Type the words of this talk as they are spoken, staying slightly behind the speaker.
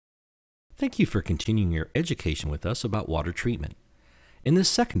Thank you for continuing your education with us about water treatment. In this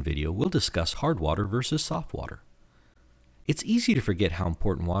second video, we'll discuss hard water versus soft water. It's easy to forget how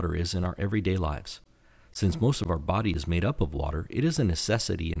important water is in our everyday lives. Since most of our body is made up of water, it is a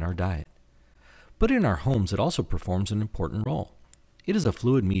necessity in our diet. But in our homes, it also performs an important role. It is a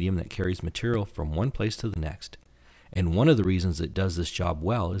fluid medium that carries material from one place to the next. And one of the reasons it does this job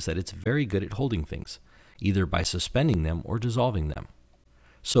well is that it's very good at holding things, either by suspending them or dissolving them.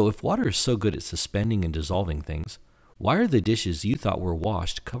 So if water is so good at suspending and dissolving things, why are the dishes you thought were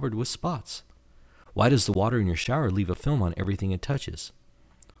washed covered with spots? Why does the water in your shower leave a film on everything it touches?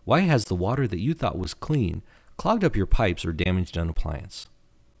 Why has the water that you thought was clean clogged up your pipes or damaged an appliance?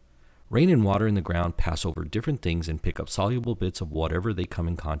 Rain and water in the ground pass over different things and pick up soluble bits of whatever they come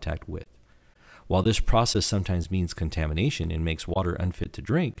in contact with. While this process sometimes means contamination and makes water unfit to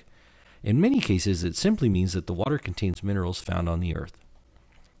drink, in many cases it simply means that the water contains minerals found on the earth.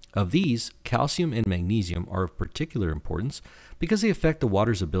 Of these, calcium and magnesium are of particular importance because they affect the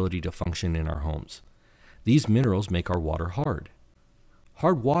water's ability to function in our homes. These minerals make our water hard.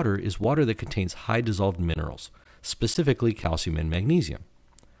 Hard water is water that contains high dissolved minerals, specifically calcium and magnesium.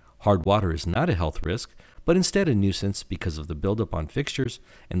 Hard water is not a health risk, but instead a nuisance because of the buildup on fixtures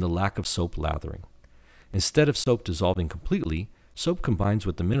and the lack of soap lathering. Instead of soap dissolving completely, soap combines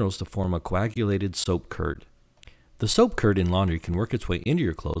with the minerals to form a coagulated soap curd. The soap curd in laundry can work its way into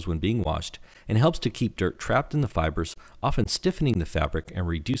your clothes when being washed and helps to keep dirt trapped in the fibers, often stiffening the fabric and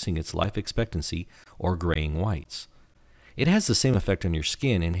reducing its life expectancy or graying whites. It has the same effect on your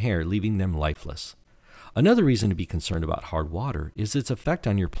skin and hair, leaving them lifeless. Another reason to be concerned about hard water is its effect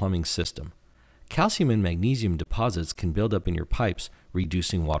on your plumbing system. Calcium and magnesium deposits can build up in your pipes,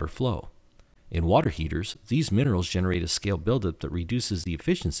 reducing water flow. In water heaters, these minerals generate a scale buildup that reduces the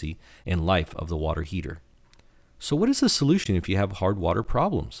efficiency and life of the water heater. So what is the solution if you have hard water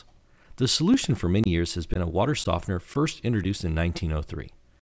problems? The solution for many years has been a water softener first introduced in 1903.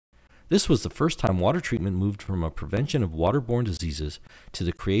 This was the first time water treatment moved from a prevention of waterborne diseases to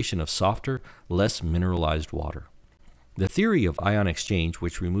the creation of softer, less mineralized water. The theory of ion exchange,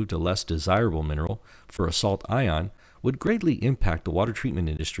 which removed a less desirable mineral for a salt ion, would greatly impact the water treatment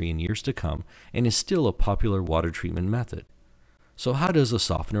industry in years to come and is still a popular water treatment method. So how does a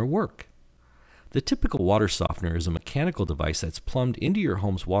softener work? The typical water softener is a mechanical device that's plumbed into your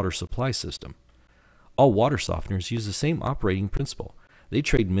home's water supply system. All water softeners use the same operating principle. They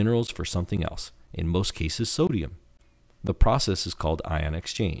trade minerals for something else, in most cases sodium. The process is called ion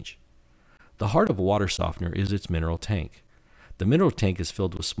exchange. The heart of a water softener is its mineral tank. The mineral tank is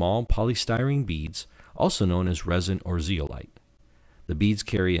filled with small polystyrene beads, also known as resin or zeolite. The beads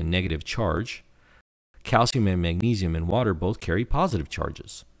carry a negative charge. Calcium and magnesium in water both carry positive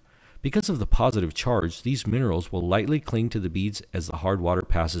charges. Because of the positive charge, these minerals will lightly cling to the beads as the hard water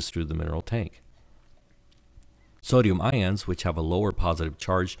passes through the mineral tank. Sodium ions, which have a lower positive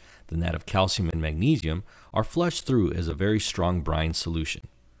charge than that of calcium and magnesium, are flushed through as a very strong brine solution.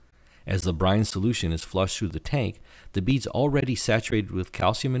 As the brine solution is flushed through the tank, the beads already saturated with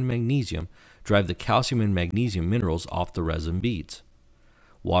calcium and magnesium drive the calcium and magnesium minerals off the resin beads.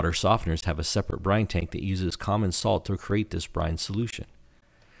 Water softeners have a separate brine tank that uses common salt to create this brine solution.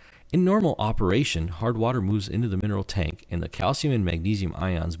 In normal operation, hard water moves into the mineral tank and the calcium and magnesium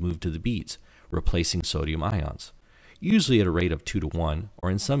ions move to the beads, replacing sodium ions, usually at a rate of 2 to 1, or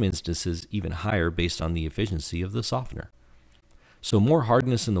in some instances even higher based on the efficiency of the softener. So more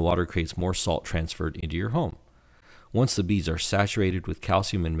hardness in the water creates more salt transferred into your home. Once the beads are saturated with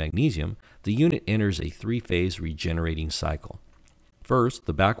calcium and magnesium, the unit enters a three-phase regenerating cycle. First,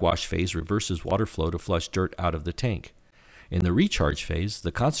 the backwash phase reverses water flow to flush dirt out of the tank. In the recharge phase,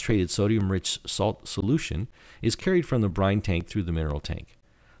 the concentrated sodium-rich salt solution is carried from the brine tank through the mineral tank.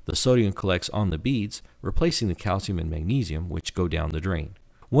 The sodium collects on the beads, replacing the calcium and magnesium, which go down the drain.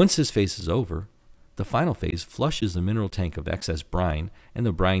 Once this phase is over, the final phase flushes the mineral tank of excess brine, and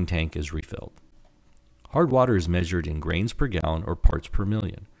the brine tank is refilled. Hard water is measured in grains per gallon or parts per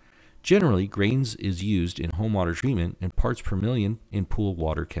million. Generally, grains is used in home water treatment and parts per million in pool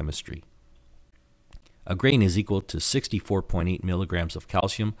water chemistry. A grain is equal to 64.8 milligrams of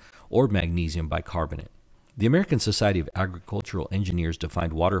calcium or magnesium bicarbonate. The American Society of Agricultural Engineers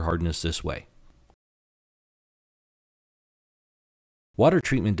defined water hardness this way. Water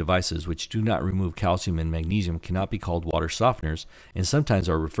treatment devices which do not remove calcium and magnesium cannot be called water softeners and sometimes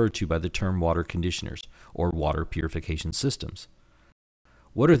are referred to by the term water conditioners or water purification systems.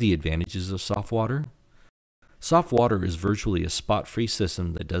 What are the advantages of soft water? Soft water is virtually a spot-free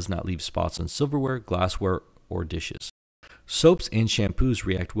system that does not leave spots on silverware, glassware, or dishes. Soaps and shampoos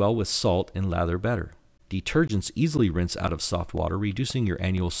react well with salt and lather better. detergents easily rinse out of soft water, reducing your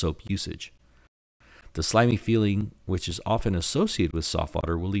annual soap usage. The slimy feeling, which is often associated with soft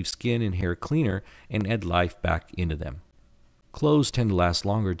water, will leave skin and hair cleaner and add life back into them. Clothes tend to last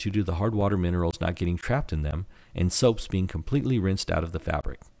longer due to the hard water minerals not getting trapped in them, and soaps being completely rinsed out of the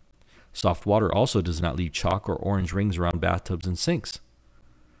fabric. Soft water also does not leave chalk or orange rings around bathtubs and sinks.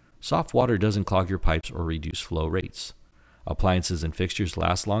 Soft water doesn't clog your pipes or reduce flow rates. Appliances and fixtures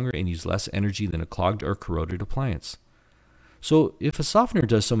last longer and use less energy than a clogged or corroded appliance. So, if a softener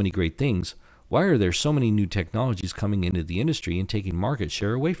does so many great things, why are there so many new technologies coming into the industry and taking market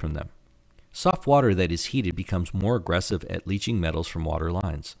share away from them? Soft water that is heated becomes more aggressive at leaching metals from water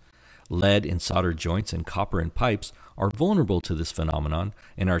lines. Lead in soldered joints and copper in pipes are vulnerable to this phenomenon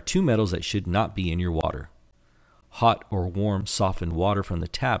and are two metals that should not be in your water. Hot or warm softened water from the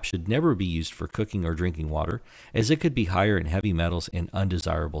tap should never be used for cooking or drinking water, as it could be higher in heavy metals and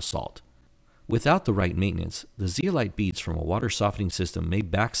undesirable salt. Without the right maintenance, the zeolite beads from a water softening system may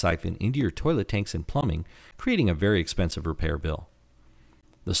back-siphon into your toilet tanks and plumbing, creating a very expensive repair bill.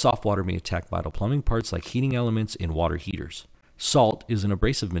 The soft water may attack vital plumbing parts like heating elements in water heaters. Salt is an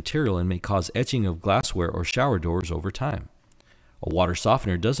abrasive material and may cause etching of glassware or shower doors over time. A water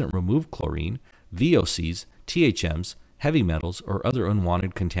softener doesn't remove chlorine, VOCs, THMs, heavy metals, or other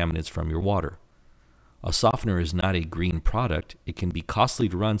unwanted contaminants from your water. A softener is not a green product. It can be costly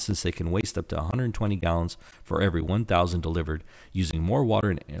to run since they can waste up to 120 gallons for every 1,000 delivered, using more water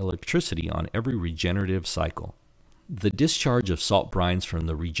and electricity on every regenerative cycle. The discharge of salt brines from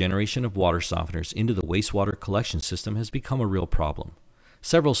the regeneration of water softeners into the wastewater collection system has become a real problem.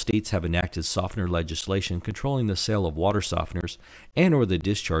 Several states have enacted softener legislation controlling the sale of water softeners and/or the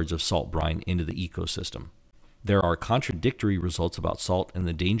discharge of salt brine into the ecosystem. There are contradictory results about salt and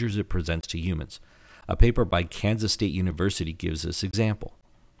the dangers it presents to humans. A paper by Kansas State University gives this example.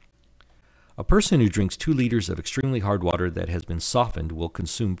 A person who drinks 2 liters of extremely hard water that has been softened will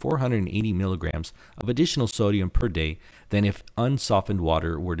consume 480 milligrams of additional sodium per day than if unsoftened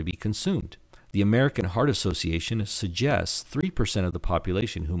water were to be consumed. The American Heart Association suggests 3% of the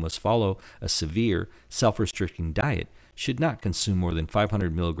population who must follow a severe, self-restricting diet should not consume more than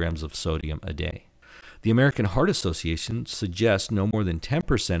 500 milligrams of sodium a day. The American Heart Association suggests no more than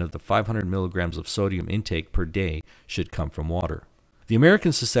 10% of the 500 milligrams of sodium intake per day should come from water. The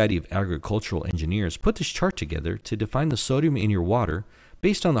American Society of Agricultural Engineers put this chart together to define the sodium in your water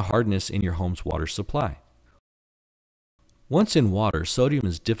based on the hardness in your home's water supply. Once in water, sodium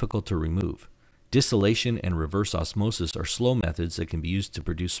is difficult to remove. Distillation and reverse osmosis are slow methods that can be used to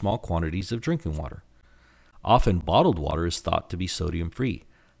produce small quantities of drinking water. Often bottled water is thought to be sodium-free.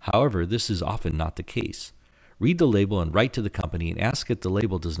 However, this is often not the case. Read the label and write to the company and ask if the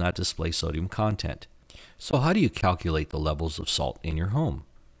label does not display sodium content. So how do you calculate the levels of salt in your home?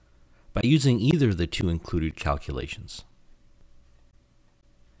 By using either of the two included calculations.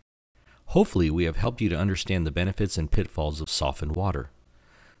 Hopefully, we have helped you to understand the benefits and pitfalls of softened water.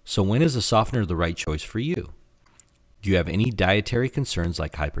 So when is a softener the right choice for you? Do you have any dietary concerns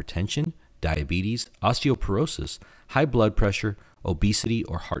like hypertension, diabetes, osteoporosis, high blood pressure, obesity,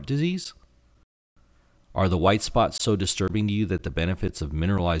 or heart disease? Are the white spots so disturbing to you that the benefits of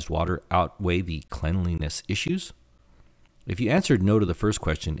mineralized water outweigh the cleanliness issues? If you answered no to the first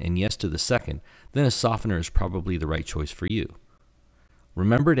question and yes to the second, then a softener is probably the right choice for you.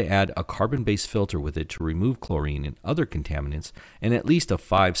 Remember to add a carbon-based filter with it to remove chlorine and other contaminants, and at least a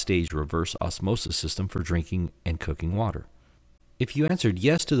 5-stage reverse osmosis system for drinking and cooking water. If you answered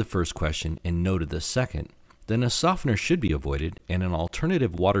yes to the first question and no to the second, then a softener should be avoided and an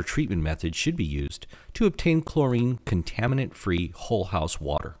alternative water treatment method should be used to obtain chlorine contaminant-free whole house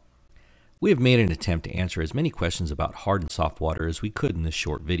water. We have made an attempt to answer as many questions about hard and soft water as we could in this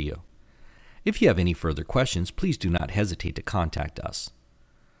short video. If you have any further questions, please do not hesitate to contact us.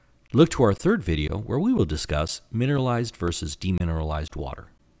 Look to our third video where we will discuss mineralized versus demineralized water.